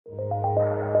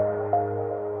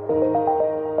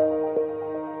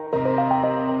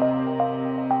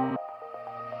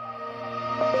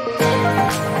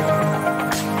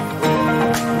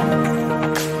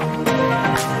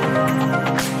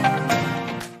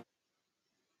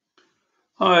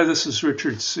Hi, this is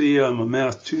Richard C. I'm a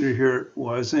math tutor here at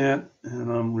Wyzant,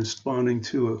 and I'm responding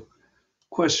to a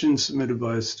question submitted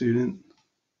by a student.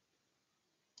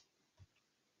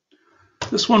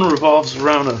 This one revolves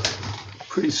around a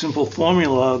pretty simple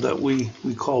formula that we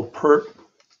call PERT.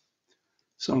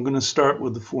 So I'm going to start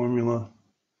with the formula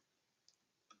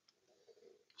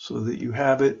so that you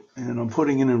have it, and I'm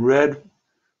putting it in red,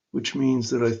 which means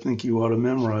that I think you ought to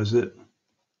memorize it.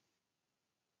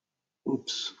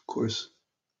 Oops, of course,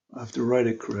 I have to write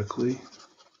it correctly.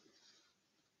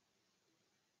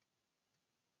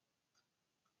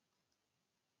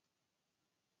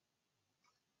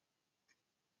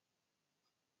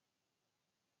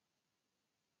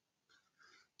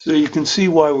 So you can see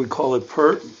why we call it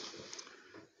PERT.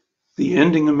 The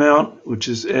ending amount, which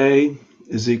is A,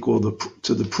 is equal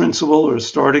to the principal or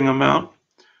starting amount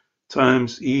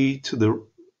times e to the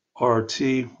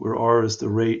RT, where R is the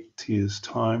rate, T is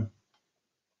time.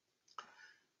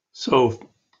 So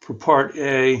for part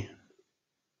A,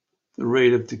 the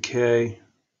rate of decay,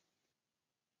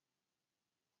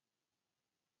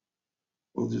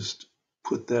 we'll just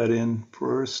put that in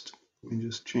first. Let me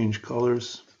just change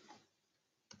colors.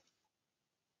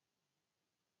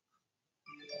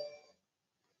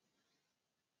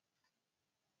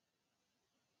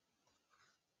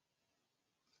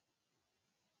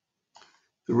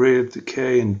 The rate of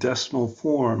decay in decimal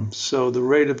form. So the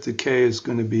rate of decay is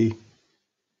going to be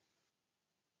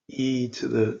e to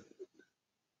the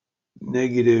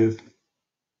negative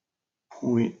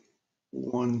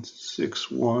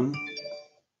 0.161.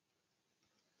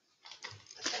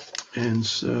 And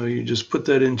so you just put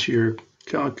that into your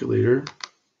calculator.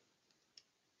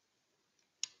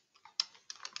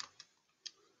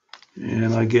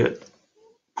 And I get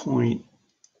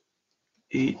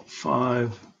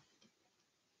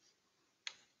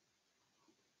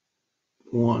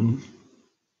 0.851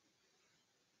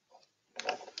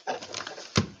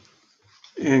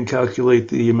 and calculate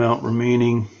the amount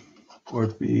remaining,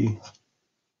 part B.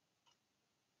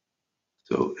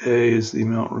 So A is the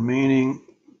amount remaining.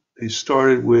 They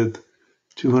started with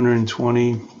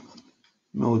 220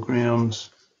 milligrams.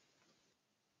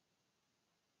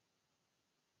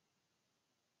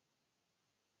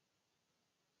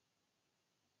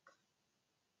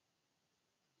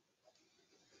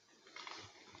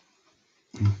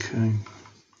 Okay.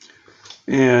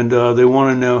 And they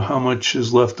want to know how much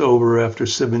is left over after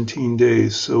 17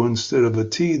 days. So instead of a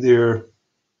T there,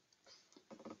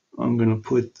 I'm going to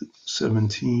put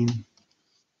 17.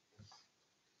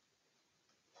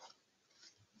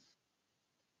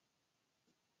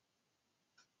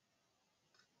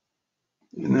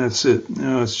 And that's it.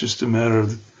 Now it's just a matter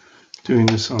of doing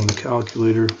this on the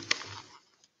calculator.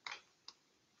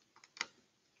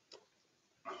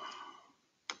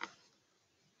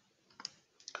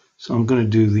 So I'm going to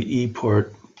do the E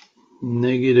part,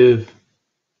 negative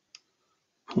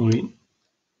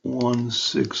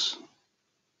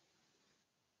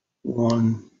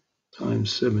 0.161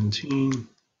 times 17,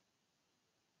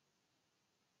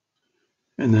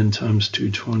 and then times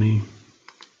 220.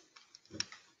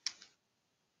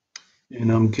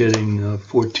 And I'm getting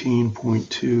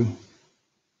 14.2.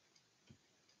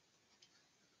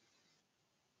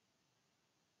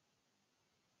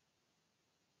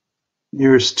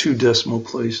 Nearest two decimal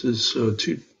places, so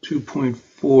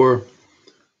 2.4,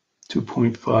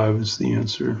 2.5 is the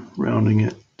answer, rounding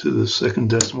it to the second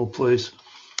decimal place,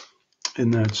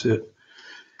 and that's it.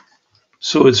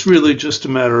 So it's really just a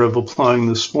matter of applying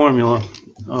this formula,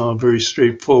 very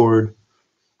straightforward.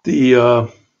 I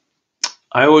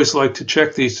always like to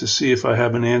check these to see if I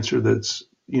have an answer that's,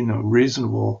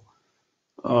 reasonable.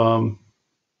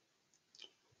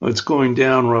 It's going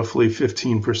down roughly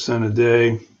 15% a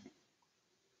day.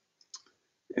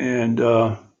 And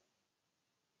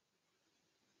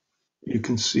you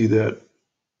can see that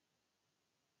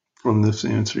from this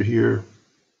answer here,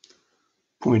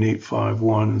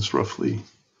 0.851 is roughly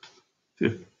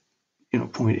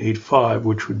 0.85,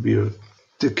 which would be a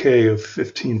decay of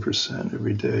 15%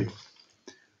 every day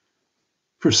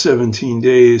for 17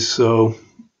 days. So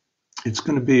it's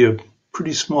going to be a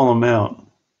pretty small amount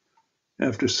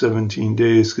after 17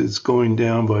 days because it's going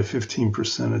down by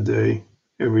 15% a day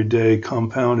every day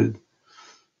compounded.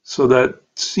 So that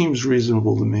seems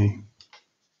reasonable to me.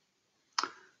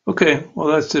 Okay, well,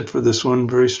 that's it for this one.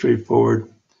 Very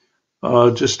straightforward.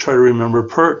 Just try to remember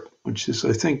PERT, which is,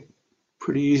 I think,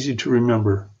 pretty easy to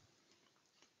remember.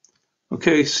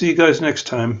 Okay, see you guys next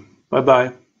time.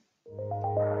 Bye-bye.